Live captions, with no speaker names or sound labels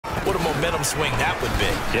momentum swing that would be.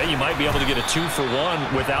 Yeah, you might be able to get a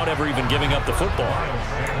 2-for-1 without ever even giving up the football.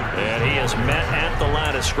 And he is met at the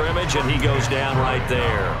line of scrimmage, and he goes down right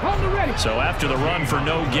there. So after the run for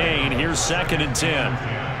no gain, here's 2nd and 10.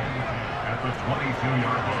 At the 22-yard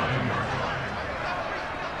line.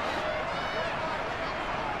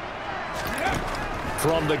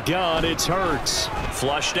 From the gun, it's Hurts.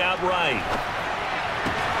 Flushed out right.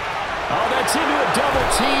 Oh, that's into a double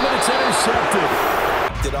team, and it's intercepted.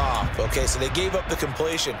 It off. Okay, so they gave up the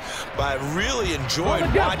completion, but I really enjoyed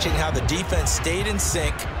watching how the defense stayed in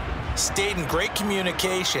sync, stayed in great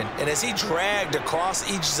communication, and as he dragged across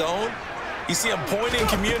each zone, you see him pointing,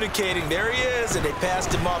 communicating. There he is, and they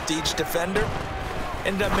passed him off to each defender.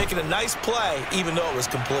 Ended up making a nice play, even though it was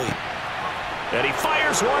complete. And he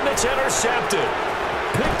fires one that's intercepted.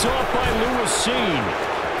 Picked off by Lewis.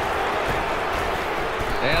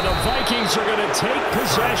 And the Vikings are going to take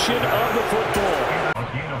possession of the football.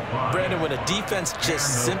 Brandon, when a defense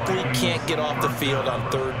just simply can't get off the field on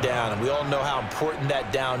 3rd down, and we all know how important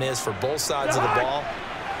that down is for both sides of the ball,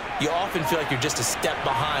 you often feel like you're just a step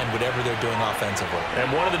behind whatever they're doing offensively.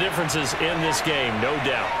 And one of the differences in this game, no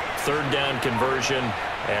doubt, 3rd down conversion,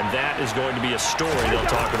 and that is going to be a story they'll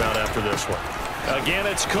talk about after this one. Again,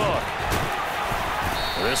 it's Cook.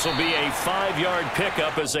 This will be a 5-yard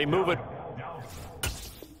pickup as they move it.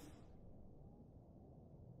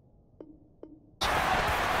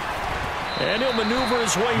 And he'll maneuver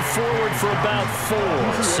his way forward for about 4.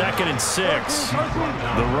 2nd and 6.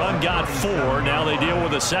 The run got 4. Now they deal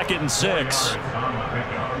with a 2nd and 6.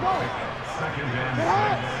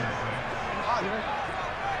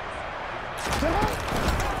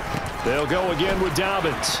 They'll go again with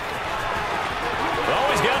Dobbins. Oh,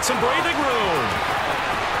 he's got some breathing room.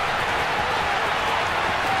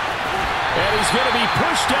 And he's going to be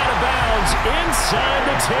pushed out of bounds inside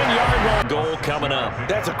the 10-yard line. Goal coming up.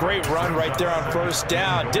 That's a great run right there on 1st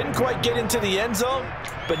down. Didn't quite get into the end zone,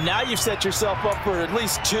 but now you've set yourself up for at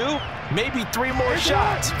least 2, maybe 3 more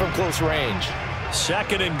shots from close range.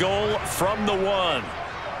 2nd and goal from the 1.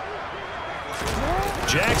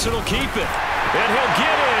 Jackson will keep it, and he'll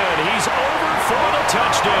get in. He's over for the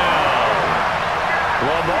touchdown.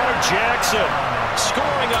 Lamar Jackson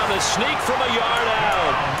scoring on the sneak from a yard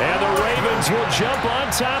out. And the Ravens will jump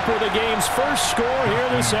on top with the game's first score here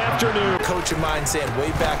this afternoon. Coach of mine saying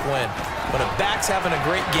way back when a back's having a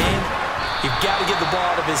great game, you've got to get the ball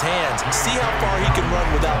out of his hands. See how far he can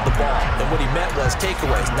run without the ball. And what he meant was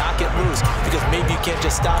takeaways, knock it loose, because maybe you can't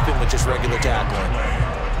just stop him with just regular tackling.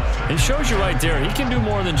 It shows you right there, he can do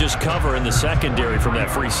more than just cover in the secondary from that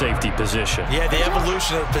free safety position. Yeah, the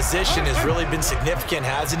evolution of the position has really been significant,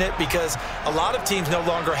 hasn't it? Because a lot of teams no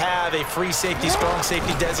longer have a free safety, strong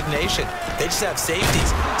safety designation. They just have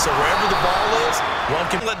safeties. So wherever the ball is, one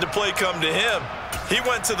can let the play come to him. He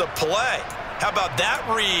went to the play. How about that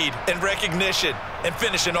read and recognition and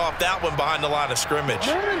finishing off that one behind the line of scrimmage?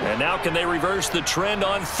 And now can they reverse the trend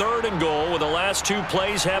on 3rd and goal with the last 2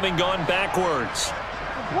 plays having gone backwards?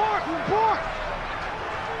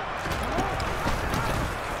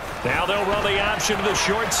 Now they'll run the option to the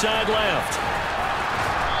short side left.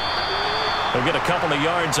 They'll get a couple of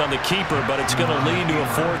yards on the keeper, but it's going to lead to a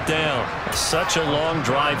 4th down. Such a long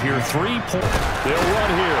drive here. 3 points. They'll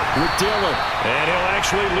run here with Dillon. And he'll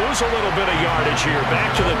actually lose a little bit of yardage here.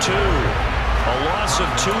 Back to the 2. A loss of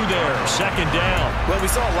 2 there. 2nd down. Well, we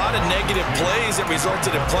saw a lot of negative plays that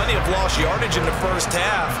resulted in plenty of lost yardage in the first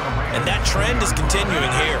half. And that trend is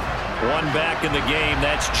continuing here. 1 back in the game.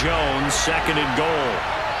 That's Jones. 2nd and goal.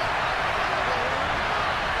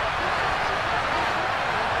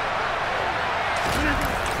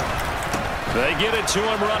 They get it to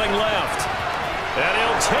him running left. And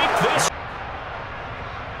he'll take this.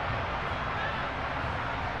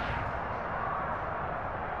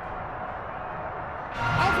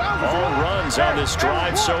 All runs on this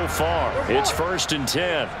drive so far. It's 1st and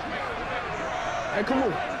 10. Hey, come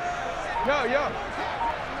on. Yo.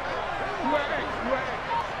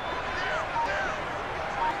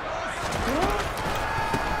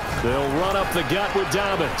 They'll run up the gut with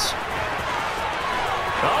Dobbins.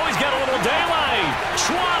 Oh, he's got a little daylight.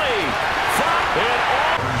 20, 5, and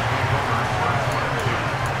all.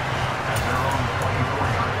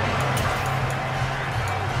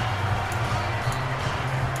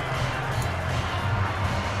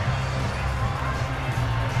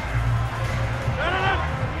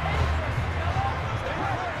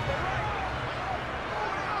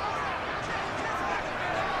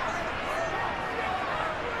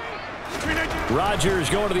 Rodgers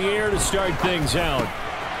going to the air to start things out.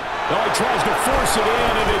 Oh, he tries to force it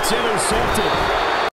in, and it's intercepted.